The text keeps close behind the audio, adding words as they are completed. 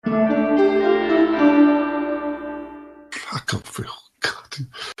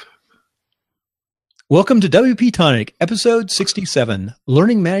Welcome to WP Tonic, episode 67,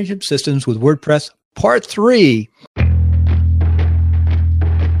 Learning Management Systems with WordPress, part 3.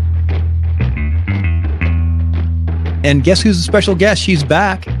 And guess who's a special guest? She's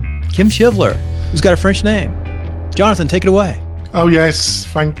back. Kim Shivler, who's got a French name. Jonathan, take it away. Oh, yes.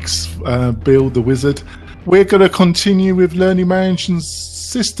 Thanks, Bill the Wizard. We're going to continue with learning management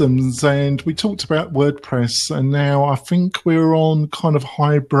systems, and we talked about WordPress, and now I think we're on kind of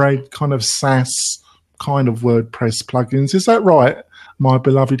hybrid, kind of SaaS kind of WordPress plugins. Is that right, my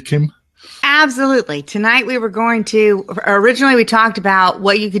beloved Kim? Absolutely. Tonight we were going to, originally we talked about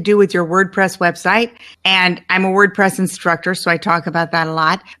what you could do with your WordPress website, and I'm a WordPress instructor, so I talk about that a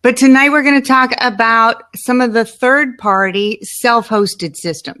lot. But tonight we're going to talk about some of the third-party self-hosted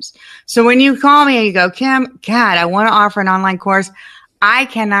systems. So when you call me and you go, Kim, God, I want to offer an online course, I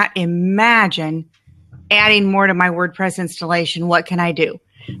cannot imagine adding more to my WordPress installation. What can I do?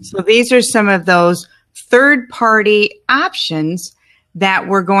 So these are some of those third-party options that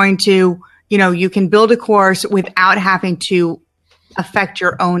we're going to, you can build a course without having to affect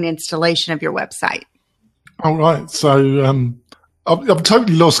your own installation of your website. All right. So I'm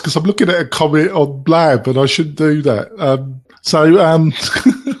totally lost because I'm looking at a comment on Blab, and I shouldn't do that. I'm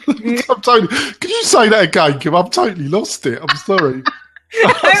totally, can you say that again, Kim? I've totally lost it. I'm sorry.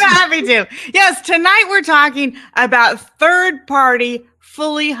 I'm happy to. Yes, tonight we're talking about third-party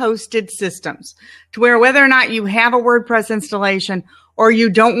fully hosted systems, to where whether or not you have a WordPress installation or you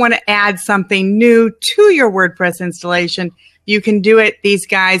don't want to add something new to your WordPress installation, you can do it. These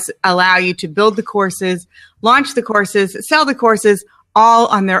guys allow you to build the courses, launch the courses, sell the courses, all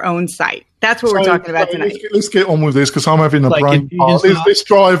on their own site. That's what we're talking about tonight. Let's get on with this because I'm having a brain fart.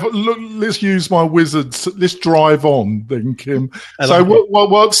 Let's use my wizards. Let's drive on then, Kim. So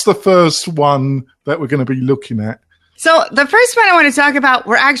what's the first one that we're going to be looking at? So the first one I want to talk about,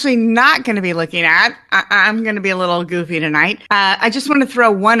 we're actually not going to be looking at. I'm going to be a little goofy tonight. I just want to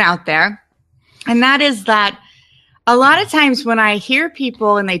throw one out there. And that is that a lot of times when I hear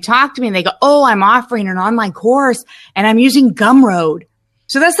people and they talk to me and they go, oh, I'm offering an online course and I'm using Gumroad.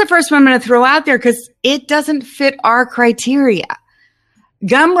 So that's the first one I'm going to throw out there because it doesn't fit our criteria.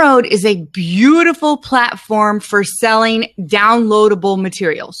 Gumroad is a beautiful platform for selling downloadable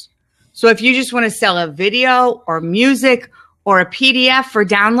materials. So if you just want to sell a video or music or a PDF for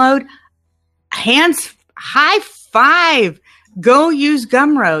download, high five, go use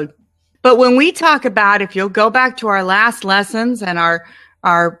Gumroad. But when we talk about, if you'll go back to our last lessons and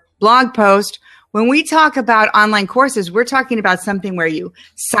our blog post, when we talk about online courses, we're talking about something where you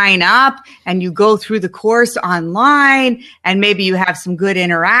sign up and you go through the course online and maybe you have some good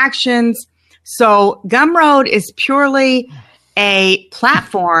interactions. So Gumroad is purely a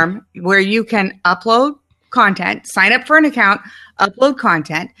platform where you can upload content, sign up for an account, upload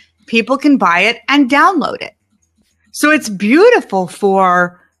content, people can buy it and download it. So it's beautiful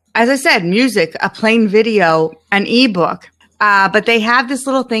for, as I said, music, a plain video, an ebook. But they have this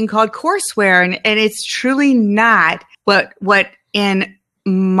little thing called courseware, and it's truly not what in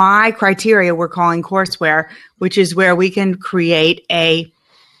my criteria we're calling courseware, which is where we can create a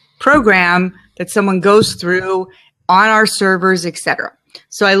program that someone goes through on our servers, etc.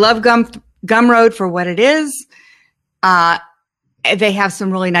 So I love Gumroad for what it is. They have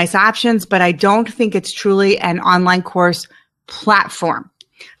some really nice options, but I don't think it's truly an online course platform.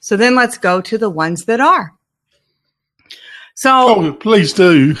 So then let's go to the ones that are. So please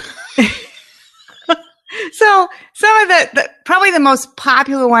do. So some of probably the most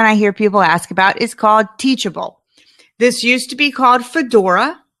popular one I hear people ask about is called Teachable. This used to be called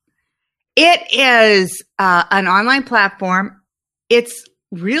Fedora. It is an online platform. It's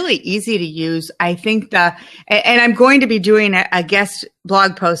really easy to use. I think and I'm going to be doing a guest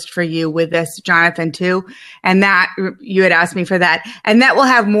blog post for you with this, Jonathan, too. And that you had asked me for that. And that will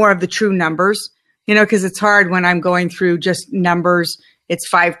have more of the true numbers, because it's hard when I'm going through just numbers. It's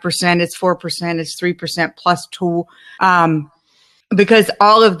 5%, it's 4%, it's 3% plus 2, because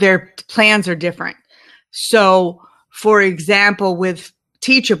all of their plans are different. So, for example, with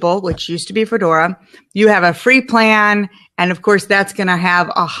Teachable, which used to be Fedora, you have a free plan, and of course that's going to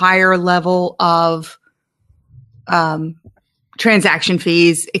have a higher level of transaction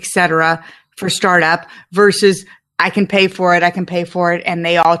fees, etc., for startup versus I can pay for it, and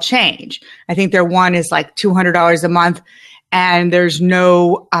they all change. I think their one is like $200 a month, and there's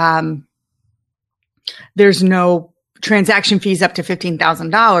no transaction fees up to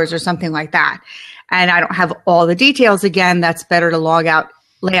 $15,000 or something like that. And I don't have all the details. Again, that's better to lay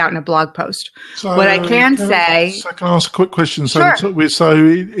out in a blog post. What I can say. So can I ask a quick question? Sure. So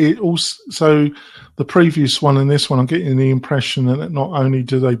the previous one and this one, I'm getting the impression that not only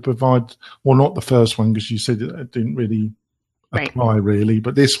do they provide, well, not the first one, because you said it didn't really apply really,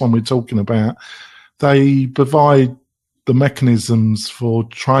 but this one we're talking about, they provide the mechanisms for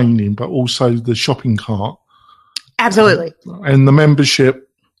training, but also the shopping cart. Absolutely. And the membership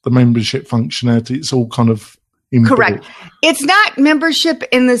functionality, it's all kind of inbuilt. Correct. It's not membership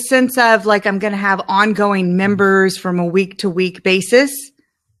in the sense of like I'm going to have ongoing members from a week to week basis,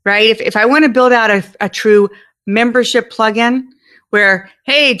 right? If I want to build out a true membership plugin where,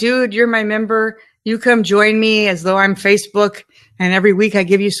 hey, dude, you're my member, you come join me as though I'm Facebook, and every week I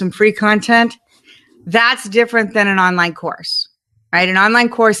give you some free content, that's different than an online course, right? An online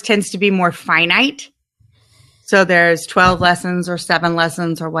course tends to be more finite. So there's 12 lessons or 7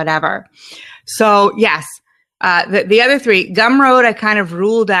 lessons or whatever. So yes, the other 3, Gumroad, I kind of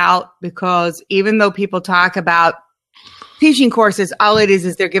ruled out because even though people talk about teaching courses, all it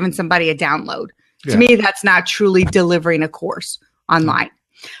is they're giving somebody a download. Yeah. To me, that's not truly delivering a course online.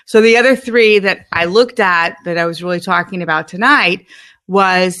 So the other 3 that I looked at that I was really talking about tonight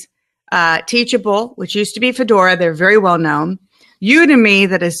was Teachable, which used to be Fedora. They're very well known. Udemy,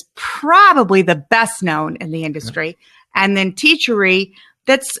 that is probably the best known in the industry. And then Teachery,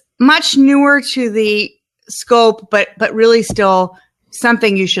 that's much newer to the scope, but really still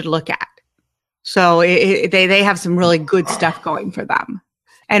something you should look at. So they have some really good stuff going for them.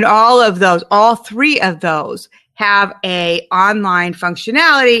 And all 3 of those have a online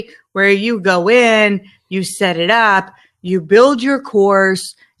functionality where you go in, you set it up, you build your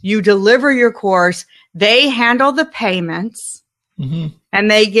course, you deliver your course, they handle the payments,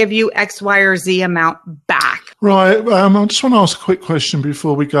 and they give you X, Y, or Z amount back. Right. I just want to ask a quick question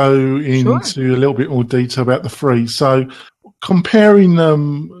before we go into a little bit more detail about the free. So comparing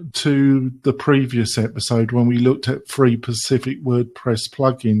them to the previous episode when we looked at free Pacific WordPress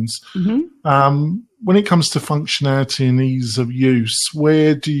plugins, when it comes to functionality and ease of use,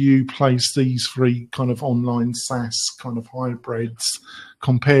 where do you place these 3 kind of online SaaS kind of hybrids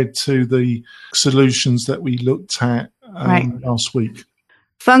compared to the solutions that we looked at last week?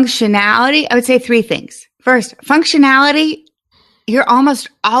 Functionality, I would say 3 things. First, functionality, you're almost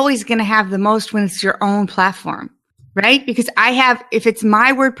always going to have the most when it's your own platform, right? Because if it's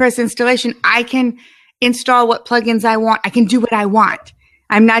my WordPress installation, I can install what plugins I want. I can do what I want.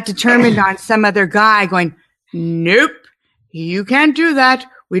 I'm not determined on some other guy going, nope, you can't do that.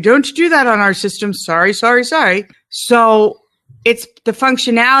 We don't do that on our system. Sorry. So it's the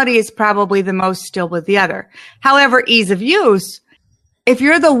functionality is probably the most still with the other. However, ease of use, if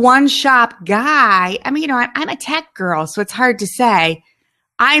you're the one shop guy, I mean, I'm a tech girl, so it's hard to say.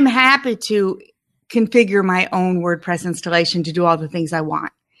 I'm happy to configure my own WordPress installation to do all the things I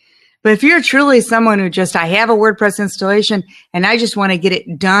want. But if you're truly someone who I have a WordPress installation and I just want to get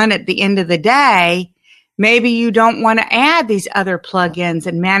it done at the end of the day, maybe you don't want to add these other plugins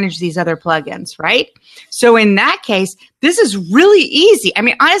and manage these other plugins, right? So in that case, this is really easy. I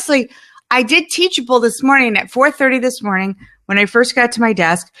mean, honestly, I did Teachable this morning at 4:30 this morning when I first got to my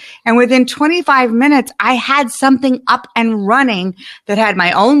desk. And within 25 minutes, I had something up and running that had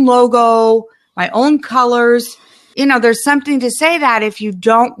my own logo, my own colors. You know, there's something to say that if you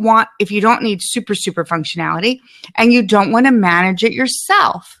don't need super functionality and you don't want to manage it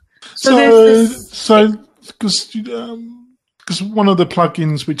yourself. Because one of the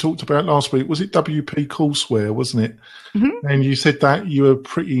plugins we talked about last week, was it WP Courseware, wasn't it? And you said that you were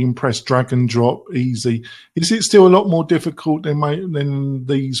pretty impressed, drag and drop, easy. Is it still a lot more difficult than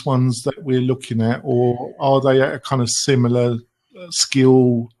these ones that we're looking at, or are they at a kind of similar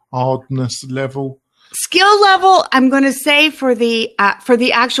skill hardness level? Skill level, I'm going to say for the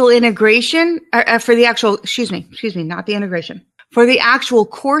actual integration, not the integration. For the actual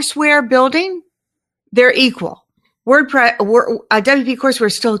courseware building, they're equal. WordPress, WP Courseware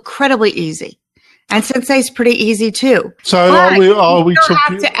is still incredibly easy, and Sensei is pretty easy too. So but are we you still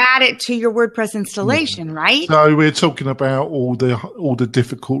talking, have to add it to your WordPress installation, right? So we're talking about all the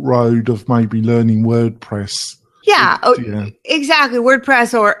difficult road of maybe learning WordPress. Yeah, exactly.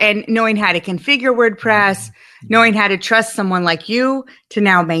 WordPress and knowing how to configure WordPress, knowing how to trust someone like you to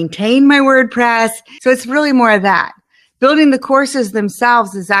now maintain my WordPress. So it's really more of that. Building the courses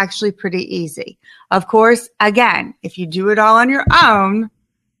themselves is actually pretty easy. Of course, again, if you do it all on your own,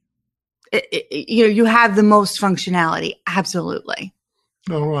 you have the most functionality. Absolutely.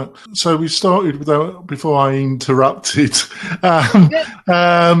 All right. So we started before I interrupted.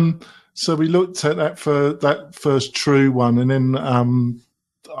 So we looked at that first true one, and then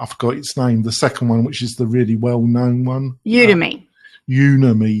I forgot its name. The second one, which is the really well-known one, Udemy.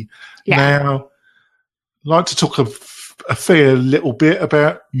 Udemy. Yeah. Now, I'd like to talk a a fair little bit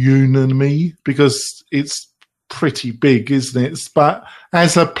about Udemy because it's pretty big, isn't it? But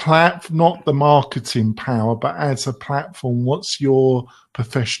as a platform, not the marketing power, but as a platform, what's your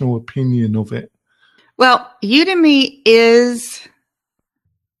professional opinion of it? Well, Udemy it's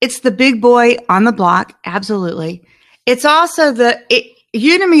the big boy on the block. Absolutely. It's also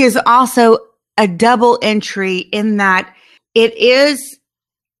Udemy is also a double entry in that it is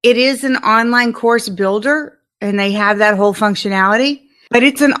an online course builder and they have that whole functionality, but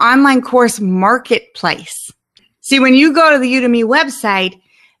it's an online course marketplace. See, when you go to the Udemy website,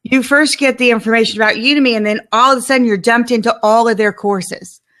 you first get the information about Udemy and then all of a sudden you're dumped into all of their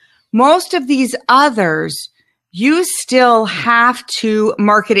courses. Most of these others, you still have to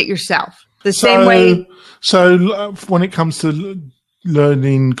market it yourself the same way. So when it comes to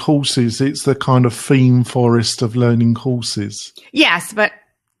learning courses, it's the kind of theme forest of learning courses. Yes, but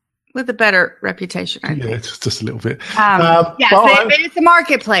with a better reputation, I think. Yeah, just a little bit. But it's a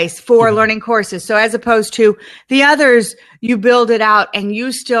marketplace for learning courses. So as opposed to the others, you build it out and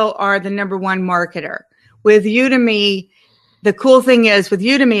you still are the number one marketer. With Udemy, the cool thing is with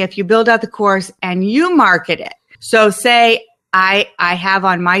Udemy, if you build out the course and you market it, so say I have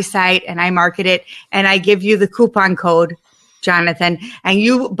on my site and I market it and I give you the coupon code, Jonathan, and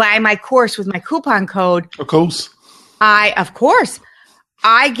you buy my course with my coupon code. Of course.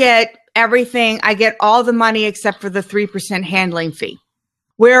 I get everything. I get all the money except for the 3% handling fee.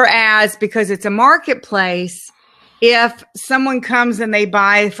 Whereas because it's a marketplace, if someone comes and they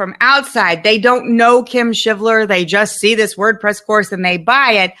buy from outside, they don't know Kim Shivler, they just see this WordPress course and they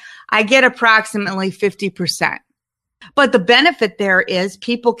buy it, I get approximately 50%. But the benefit there is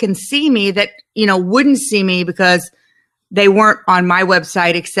people can see me that, wouldn't see me because they weren't on my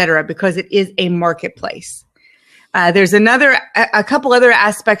website, et cetera, because it is a marketplace. There's a couple other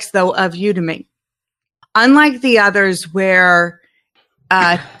aspects, though, of Udemy. Unlike the others where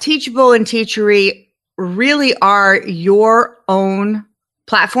Teachable and Teachery really are your own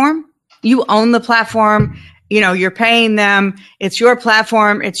platform. You own the platform. You're paying them. It's your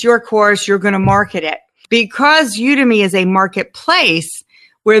platform. It's your course. You're going to market it. Because Udemy is a marketplace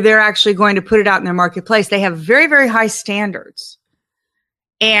where they're actually going to put it out in their marketplace, they have very, very high standards.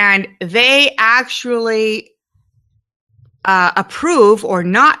 And they actually approve or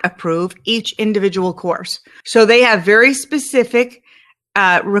not approve each individual course. So they have very specific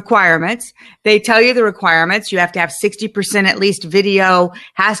requirements. They tell you the requirements. You have to have 60% at least video,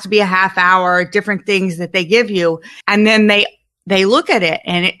 has to be a half hour, different things that they give you. And then they look at it.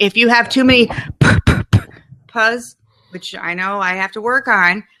 And if you have too many puzz, which I know I have to work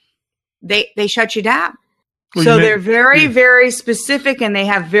on, they shut you down. Well, so they're very, very specific and they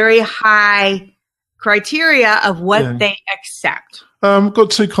have very high criteria of what they accept. I've got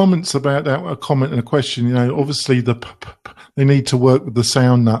two comments about that, a comment and a question. Obviously they need to work with the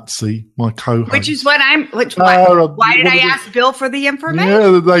Sound Nazi, my co-host. Why did I ask Bill for the information?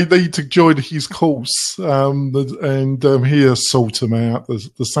 Yeah, they need to join his course and he'll sort them out,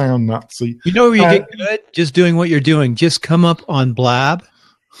 the Sound Nazi. Where you get good? Just doing what you're doing. Just come up on Blab.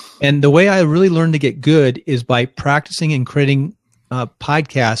 And the way I really learned to get good is by practicing and creating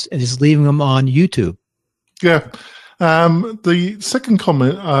podcasts and just leaving them on YouTube. Yeah. The second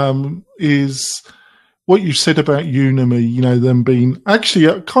comment is what you said about Udemy, them being actually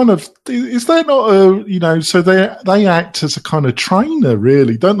a kind of, is that not so they act as a kind of trainer,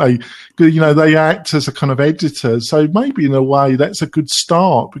 really, don't they? They act as a kind of editor. So maybe in a way that's a good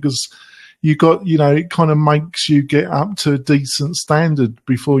start because you got, it kind of makes you get up to a decent standard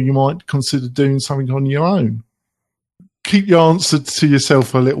before you might consider doing something on your own. Keep your answer to yourself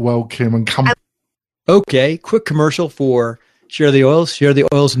for a little while, Kim, and come. Okay, quick commercial for Share the Oils. Share the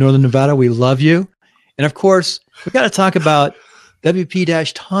Oils in Northern Nevada. We love you. And of course, we've got to talk about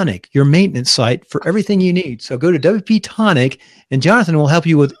WP-Tonic, your maintenance site for everything you need. So go to WP Tonic and Jonathan will help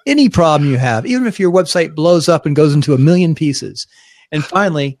you with any problem you have, even if your website blows up and goes into a million pieces. And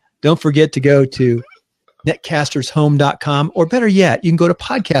finally, don't forget to go to netcastershome.com, or better yet, you can go to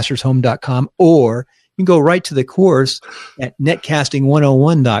podcastershome.com, or you can go right to the course at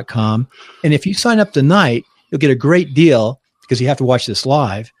netcasting101.com. And if you sign up tonight, you'll get a great deal because you have to watch this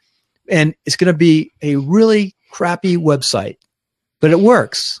live. And it's going to be a really crappy website, but it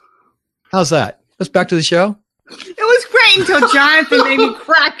works. How's that? Let's back to the show. It was great until Jonathan made me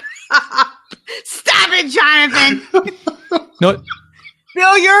crack up. Stop it, Jonathan. No,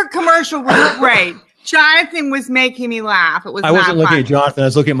 Bill, your commercial was great. Jonathan was making me laugh. It was. I wasn't looking at Jonathan. I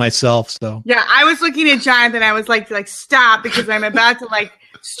was looking at myself. So yeah, I was looking at Jonathan. I was like stop, because I'm about to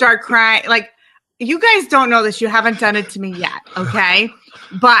start crying. You guys don't know this. You haven't done it to me yet, okay?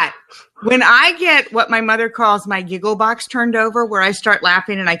 But When I get what my mother calls my giggle box turned over, where I start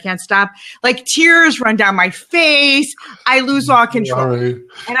laughing and I can't stop, like tears run down my face, I lose all control. Sorry.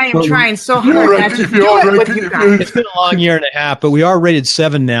 And I am trying so hard not to if do you're it with ready, you guys. It's been a long year and a half, but we are rated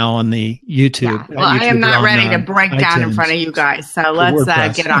 7 now on the YouTube. Yeah. Well, I am not ready to break down in iTunes. front of you guys, so let's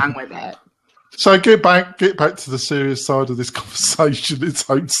WordPress. get on with it. So get back to the serious side of this conversation. Let's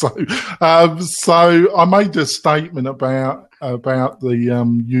hope so. So I made a statement about the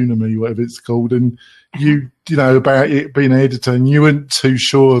Udemy, whatever it's called, and you know about it being an editor, and you weren't too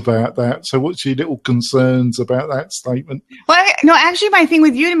sure about that. So what's your little concerns about that statement? Well, no, actually, my thing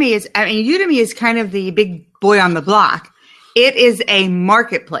with Udemy is, I mean, Udemy is kind of the big boy on the block. It is a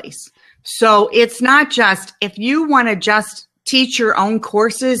marketplace, so it's not just if you want to just teach your own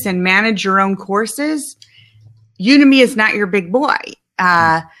courses and manage your own courses, Udemy is not your big boy.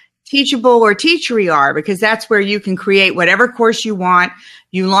 Teachable or Teachery are, because that's where you can create whatever course you want.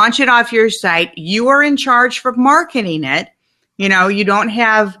 You launch it off your site. You are in charge for marketing it. You know, you don't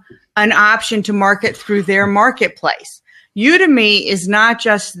have an option to market through their marketplace. Udemy is not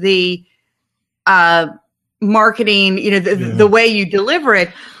just the marketing, you know, the way you deliver it,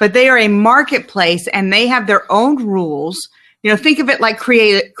 but they are a marketplace and they have their own rules. You know, think of it like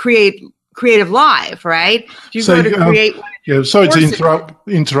Creative Live, right? You go to create. Sorry to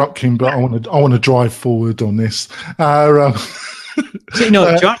interrupt, Kim, but I want to drive forward on this. So,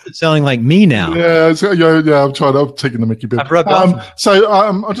 Jonathan's sounding like me now. Yeah. I'm taking the Mickey bit. I've rubbed off.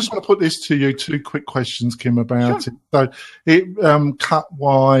 I just want to put this to you. 2 quick questions, Kim, about it. So, cut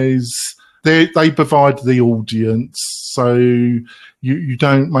wise, they provide the audience, so you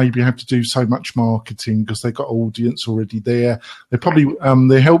don't maybe have to do so much marketing because they've got audience already there. They probably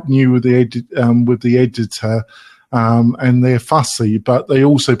they're helping you with the editor. And they're fussy, but they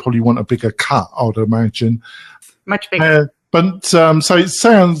also probably want a bigger cut, I'd imagine. Much bigger. So it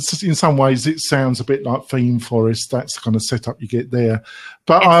sounds, in some ways, it sounds a bit like Theme Forest. That's the kind of setup you get there.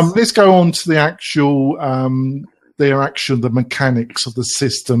 But let's go on to the actual, the mechanics of the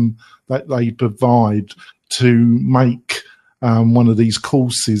system that they provide to make one of these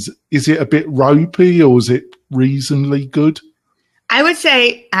courses. Is it a bit ropey or is it reasonably good? I would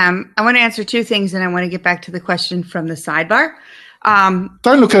say I want to answer 2 things, and I want to get back to the question from the sidebar.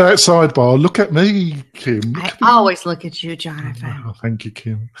 Don't look at that sidebar. Look at me, Kim. I always look at you, Jonathan. Oh, thank you,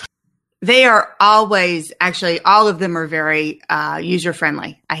 Kim. They are always, actually, all of them are very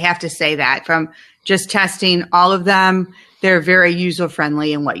user-friendly. I have to say that. From just testing all of them, they're very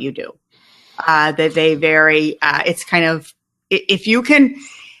user-friendly in what you do. It's kind of, if you can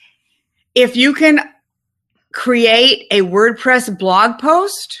create a WordPress blog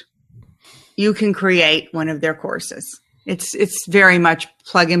post, you can create one of their courses. It's very much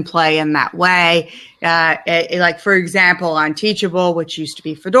plug and play in that way. Like, for example, on Teachable, which used to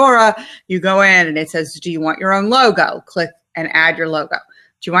be Fedora, you go in and it says, do you want your own logo? Click and add your logo.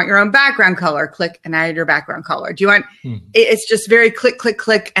 Do you want your own background color? Click and add your background color. Do you want, it's just very click, click,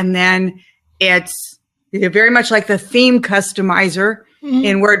 click. And then it's very much like the theme customizer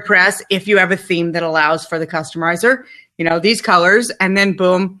in WordPress. If you have a theme that allows for the customizer, these colors, and then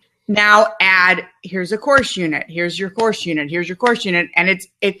boom, now add, here's a course unit, here's your course unit, here's your course unit. And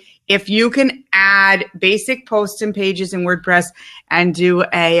if you can add basic posts and pages in WordPress and do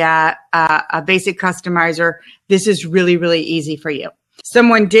a basic customizer, this is really, really easy for you.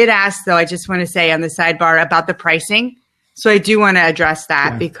 Someone did ask, though, I just want to say on the sidebar about the pricing. So I do want to address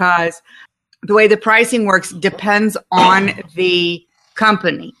that because the way the pricing works depends on the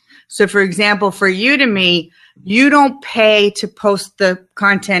company. So, for example, for Udemy, you don't pay to post the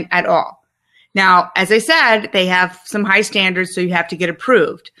content at all. Now, as I said, they have some high standards, so you have to get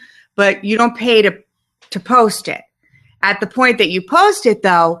approved, but you don't pay to post it. At the point that you post it,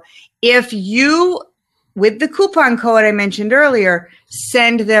 though, if you, with the coupon code I mentioned earlier,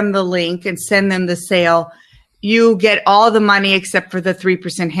 send them the link and send them the sale, you get all the money except for the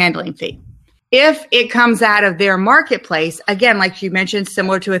 3% handling fee. If it comes out of their marketplace, again, like you mentioned,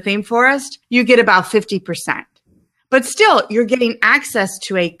 similar to a Theme Forest, you get about 50%. But still, you're getting access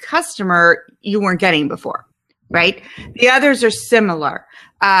to a customer you weren't getting before, right? The others are similar.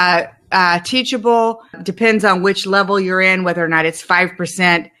 Teachable depends on which level you're in, whether or not it's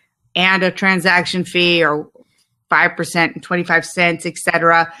 5% and a transaction fee or 5% and 25 cents,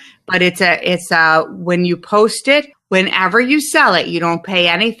 etc. But it's when you post it, whenever you sell it, you don't pay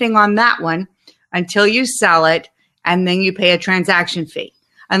anything on that one until you sell it, and then you pay a transaction fee.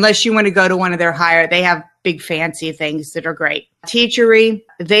 Unless you want to go to one of their higher, they have big fancy things that are great. Teachery,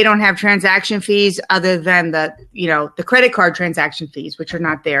 they don't have transaction fees other than the credit card transaction fees, which are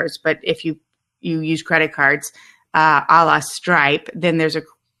not theirs. But if you use credit cards a la Stripe, then there's a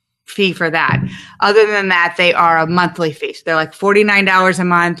fee for that. Other than that, they are a monthly fee. So they're like $49 a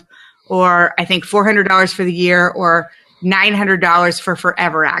month, or I think $400 for the year, or $900 for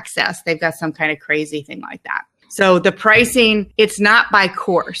forever access. They've got some kind of crazy thing like that. So the pricing, it's not by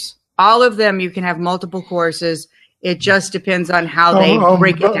course. All of them, you can have multiple courses. It just depends on how they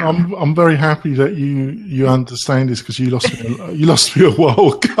break it down. I'm very happy that you understand this, because you lost me a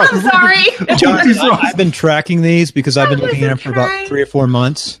while ago. I'm sorry. Jonathan, I've been tracking these because I've been looking at them for about 3 or 4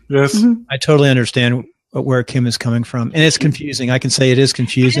 months. Yes. Mm-hmm. I totally understand where Kim is coming from. And it's confusing. I can say it is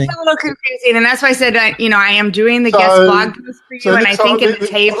confusing. It's a little confusing. And that's why I said, I am doing the guest blog post for you. And I think in the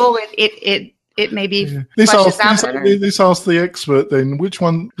table, it maybe fleshes out better. This asks the expert then, which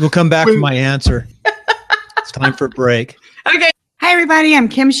one? We'll come back for my answer. It's time for a break. Okay. Hi, everybody. I'm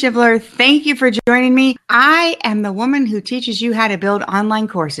Kim Shivler. Thank you for joining me. I am the woman who teaches you how to build online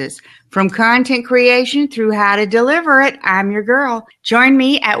courses, from content creation through how to deliver it. I'm your girl. Join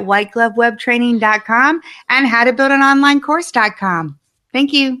me at whiteglovewebtraining.com and howtobuildanonlinecourse.com.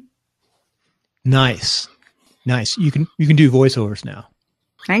 Thank you. Nice. You can do voiceovers now.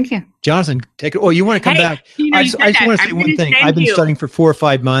 Thank you. Jonathan, take it. Oh, you want to come back? I just want to say one thing. I've been studying for 4 or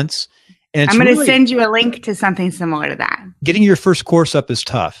 5 months. And I'm going to send you a link to something similar to that. Getting your first course up is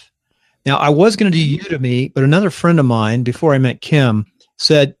tough. Now, I was going to do Udemy, but another friend of mine, before I met Kim,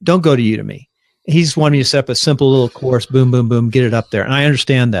 said, don't go to Udemy. He just wanted me to set up a simple little course, boom, boom, boom, get it up there. And I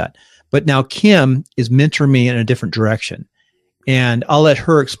understand that. But now Kim is mentoring me in a different direction. And I'll let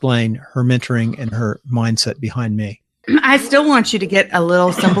her explain her mentoring and her mindset behind me. I still want you to get a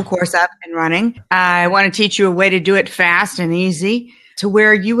little simple course up and running. I want to teach you a way to do it fast and easy, to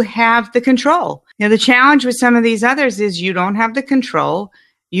where you have the control. The challenge with some of these others is you don't have the control.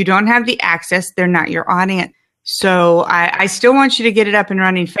 You don't have the access. They're not your audience. So I still want you to get it up and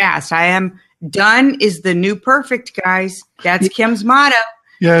running fast. I am done is the new perfect, guys. That's Kim's motto.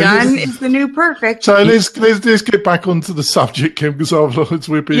 Yeah, done is the new perfect. So let's get back onto the subject, Kim, because otherwise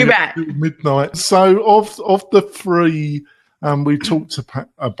we'll be at midnight. So of the 3 we talked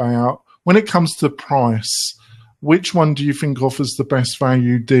about, when it comes to price, which one do you think offers the best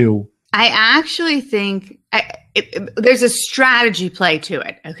value deal? I actually think there's a strategy play to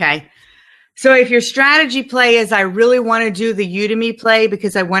it, okay? So if your strategy play is I really want to do the Udemy play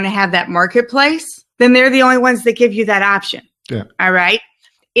because I want to have that marketplace, then they're the only ones that give you that option. Yeah. All right?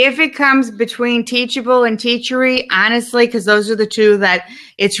 If it comes between Teachable and Teachery, honestly, because those are the 2 that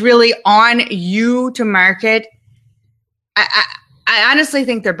it's really on you to market, I honestly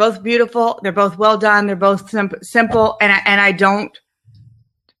think they're both beautiful. They're both well done. They're both simple. And I don't,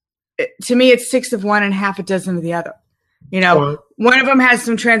 to me, it's 6 of one and half a dozen of the other. One of them has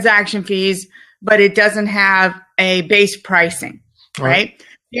some transaction fees, but it doesn't have a base pricing, right?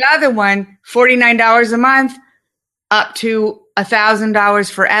 The other one, $49 a month, up to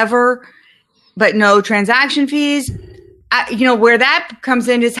 $1,000 forever, but no transaction fees. Where that comes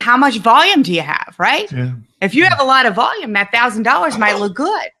in is how much volume do you have, right? Yeah. If you have a lot of volume, that $1,000 might look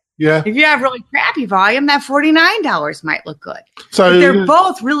good. Yeah. If you have really crappy volume, that $49 might look good. So but they're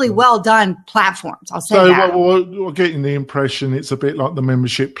both really well done platforms. I'll say that. So we're getting the impression it's a bit like the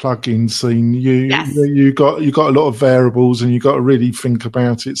membership plugin scene. You got a lot of variables, and you got to really think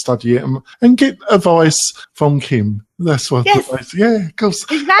about it, study it, and get advice from Kim. That's what. Yes. Yeah, of course.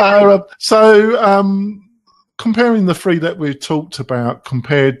 Exactly. Comparing the 3 that we've talked about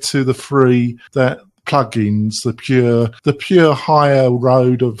compared to the 3 that plugins, the pure higher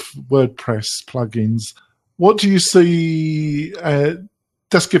road of WordPress plugins, what do you see?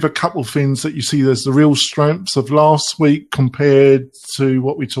 Just give a couple of things that you see as the real strengths of last week compared to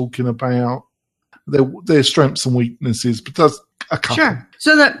what we're talking about. Their strengths and weaknesses, but just a couple. Sure.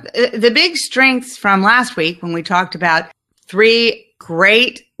 So the big strengths from last week, when we talked about 3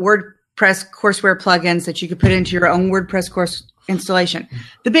 great WordPress courseware plugins that you could put into your own WordPress course installation.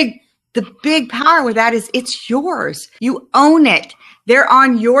 The big power with that is it's yours. You own it. They're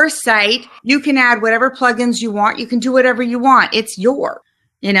on your site. You can add whatever plugins you want. You can do whatever you want. It's yours,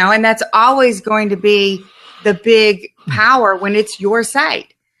 and that's always going to be the big power when it's your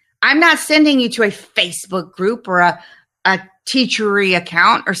site. I'm not sending you to a Facebook group or a Teachery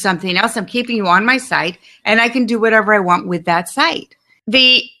account or something else. I'm keeping you on my site, and I can do whatever I want with that site.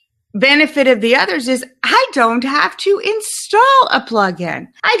 The benefit of the others is I don't have to install a plugin.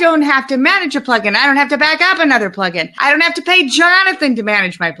 I don't have to manage a plugin. I don't have to back up another plugin. I don't have to pay Jonathan to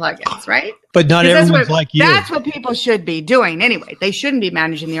manage my plugins, right? But not everyone's like you. That's what people should be doing anyway. They shouldn't be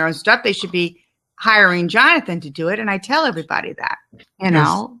managing their own stuff. They should be hiring Jonathan to do it. And I tell everybody that,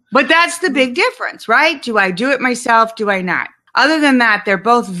 Yes. But that's the big difference, right? Do I do it myself? Do I not? Other than that, they're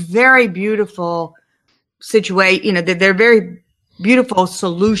both very beautiful they're very beautiful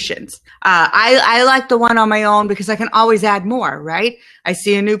solutions. I like the one on my own because I can always add more, right? I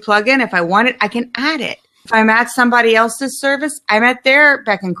see a new plugin. If I want it, I can add it. If I'm at somebody else's service, I'm at their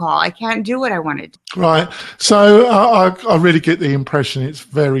beck and call. I can't do what I wanted. Right. So I really get the impression it's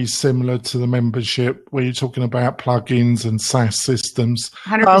very similar to the membership where you're talking about plugins and SaaS systems.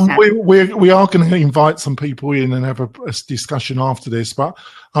 100%. We are going to invite some people in and have a discussion after this, but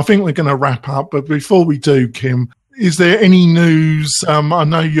I think we're going to wrap up. But before we do, Kim, is there any news? I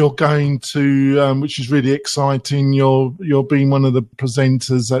know you're going to, which is really exciting. You're being one of the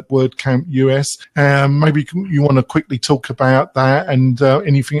presenters at WordCamp US. Maybe you want to quickly talk about that and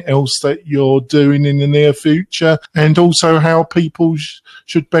anything else that you're doing in the near future, and also how people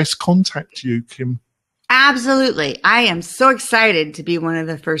should best contact you, Kim. Absolutely. I am so excited to be one of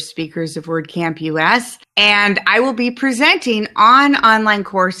the first speakers of WordCamp US, and I will be presenting on online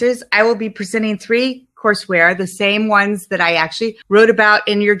courses. I will be presenting 3 courseware, the same ones that I actually wrote about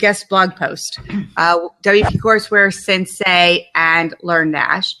in your guest blog post, WP Courseware, Sensei, and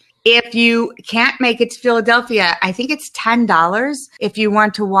LearnDash. If you can't make it to Philadelphia, I think it's $10 if you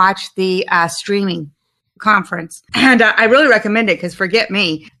want to watch the streaming conference. And I really recommend it because forget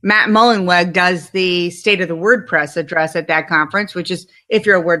me, Matt Mullenweg does the State of the WordPress address at that conference, which is, if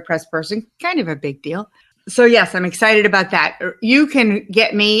you're a WordPress person, kind of a big deal. So yes, I'm excited about that. You can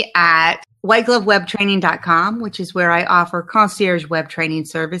get me at whiteglovewebtraining.com, which is where I offer concierge web training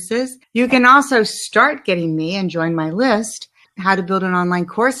services. You can also start getting me and join my list,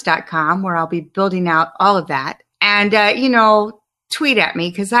 howtobuildanonlinecourse.com, where I'll be building out all of that. And, tweet at me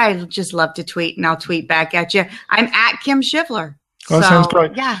because I just love to tweet, and I'll tweet back at you. I'm at Kim Shivler. That sounds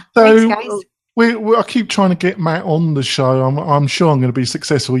great. Yeah, so, thanks, guys. I keep trying to get Matt on the show. I'm sure I'm going to be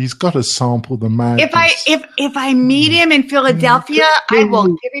successful. He's got to sample the madness. If I meet him in Philadelphia, I will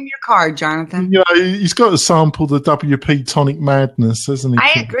give him your card, Jonathan. Yeah, he's got to sample the WP Tonic madness, hasn't he?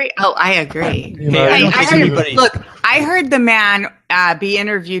 I agree. Oh, I agree. I heard the man be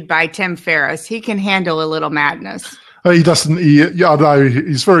interviewed by Tim Ferriss. He can handle a little madness. He doesn't. I know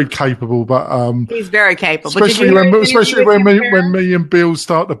he's very capable, but he's very capable. Especially when me and Bill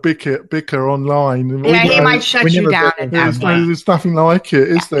start to bicker online. Yeah, he might shut you down at that point. There's nothing like it,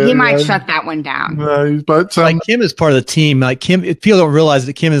 is there? He might shut that one down. No, but like Kim is part of the team. Like Kim, people don't realize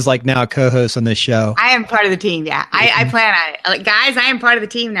that Kim is like now a co-host on this show. I am part of the team. Yeah, I plan on it. Like, guys, I am part of the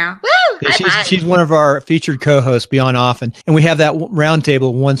team now. Woo! Yeah, she's one of our featured co-hosts beyond often, and we have that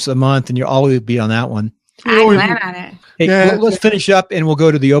roundtable once a month, and you'll always be on that one. I plan on it. Hey, let's finish up and we'll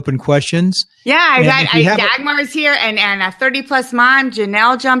go to the open questions. Yeah, I got Dagmar's here and a 30-plus mom,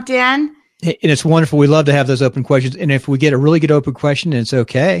 Janelle, jumped in. And it's wonderful. We love to have those open questions. And if we get a really good open question, and it's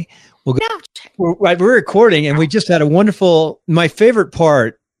okay, we'll go. We're recording, and we just had a wonderful, my favorite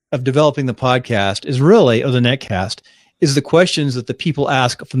part of developing the podcast is really, or the netcast, is the questions that the people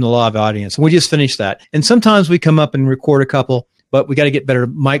ask from the live audience. And we just finished that. And sometimes we come up and record a couple, but we got to get better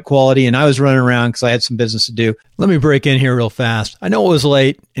mic quality. And I was running around because I had some business to do. Let me break in here real fast. I know it was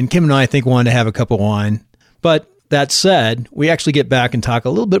late, and Kim and I think wanted to have a cup of wine. But that said, we actually get back and talk a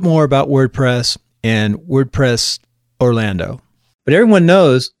little bit more about WordPress and WordPress Orlando. But everyone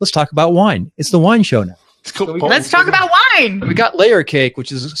knows, let's talk about wine. It's the wine show now. Let's talk about wine. We got Layer Cake,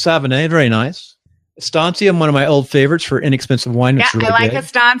 which is Savonnet, very nice. Estancia, one of my old favorites for inexpensive wine. Yeah, really I like good.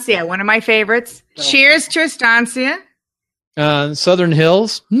 Estancia, one of my favorites. Cheers to Estancia. Southern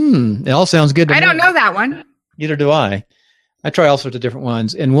Hills. It all sounds good to me. I don't know that one. Neither do I. I try all sorts of different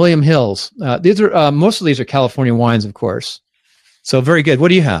wines. And William Hills. These are most of these are California wines, of course. So very good. What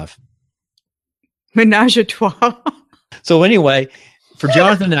do you have? Menage a trois. So anyway, for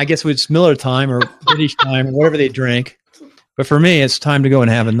Jonathan, I guess it's Miller time or British time or whatever they drink. But for me, it's time to go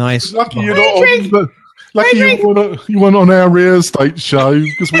and have a nice. Lucky you're not you weren't on our real estate show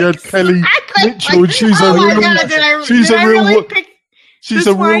because we had Kelly Mitchell. And she's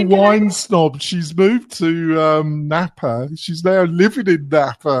a real wine snob. She's moved to Napa. She's now living in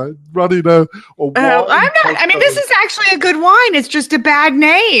Napa, running a wine. I mean, this is actually a good wine. It's just a bad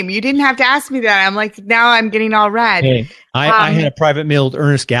name. You didn't have to ask me that. I'm like, now I'm getting all red. Hey, I had a private meal with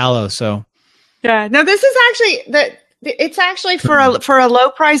Ernest Gallo, so. Yeah. No, this is actually it's actually for a low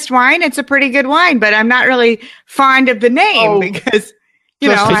priced wine. It's a pretty good wine, but I'm not really fond of the name because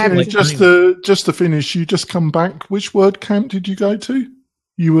just to finish. You just come back. Which WordCamp did you go to?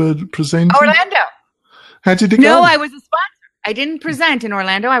 You were presenting Orlando. How did it go? No, I was a sponsor. I didn't present in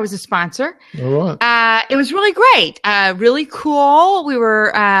Orlando. I was a sponsor. All right. It was really great. Really cool. We were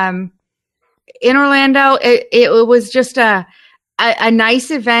in Orlando. It was just a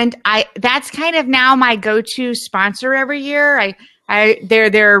nice event. That's kind of now my go-to sponsor every year. I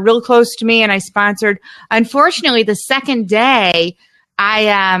They're real close to me, and I sponsored. Unfortunately, the second day, I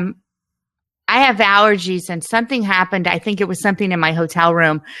have allergies, and something happened. I think it was something in my hotel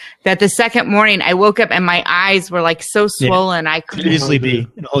room that the second morning I woke up and my eyes were like so swollen. I couldn't easily be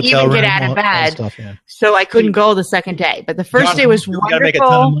in a hotel even room, get out of all that bed. stuff, yeah. So I couldn't go the second day. But the first day was We wonderful. got to make a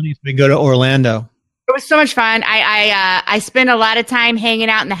ton of money so we can go to Orlando. It was so much fun. I spent a lot of time hanging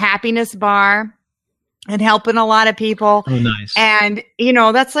out in the Happiness Bar and helping a lot of people. Oh, nice. And,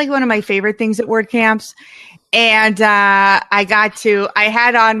 that's like one of my favorite things at WordCamps. And I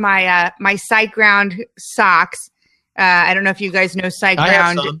had on my my SiteGround socks. I don't know if you guys know SiteGround. I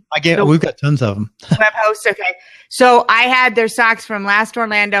have some. We've got tons of them. Web host, okay. So I had their socks from last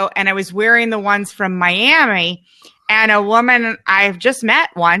Orlando, and I was wearing the ones from Miami. And a woman I've just met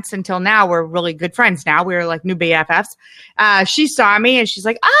once until now, we're really good friends now. We're like new BFFs. She saw me and she's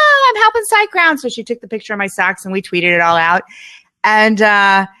like, "Oh, I'm helping SiteGround." So she took the picture of my socks and we tweeted it all out. And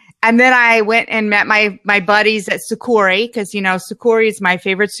then I went and met my buddies at Sucuri because, Sucuri is my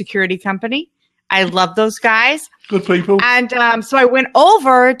favorite security company. I love those guys. Good people. And so I went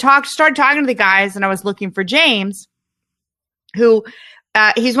over, started talking to the guys, and I was looking for James, who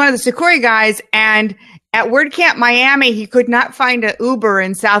he's one of the Sucuri guys. And at WordCamp Miami, he could not find an Uber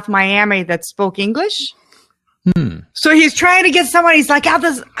in South Miami that spoke English. So he's trying to get someone. He's like at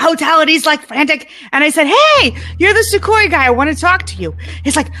this hotel and he's like frantic. And I said, "Hey, you're the Sucuri guy. I want to talk to you."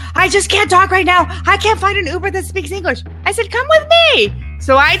 He's like, "I just can't talk right now. I can't find an Uber that speaks English." I said, "Come with me."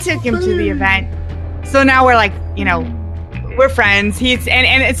 So I took him to the event. So now we're like, we're friends.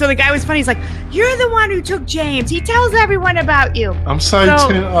 And so the guy was funny. He's like, "You're the one who took James. He tells everyone about you." I'm so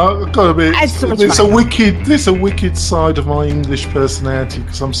I've got to be. There's a wicked side of my English personality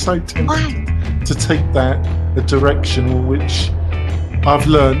because I'm so tempted to take that a direction which I've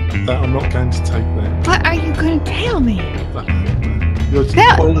learned that I'm not going to take that. What are you going to tell me?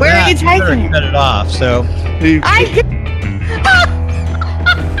 Where are you taking it? Cut it off. So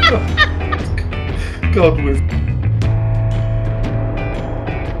God with.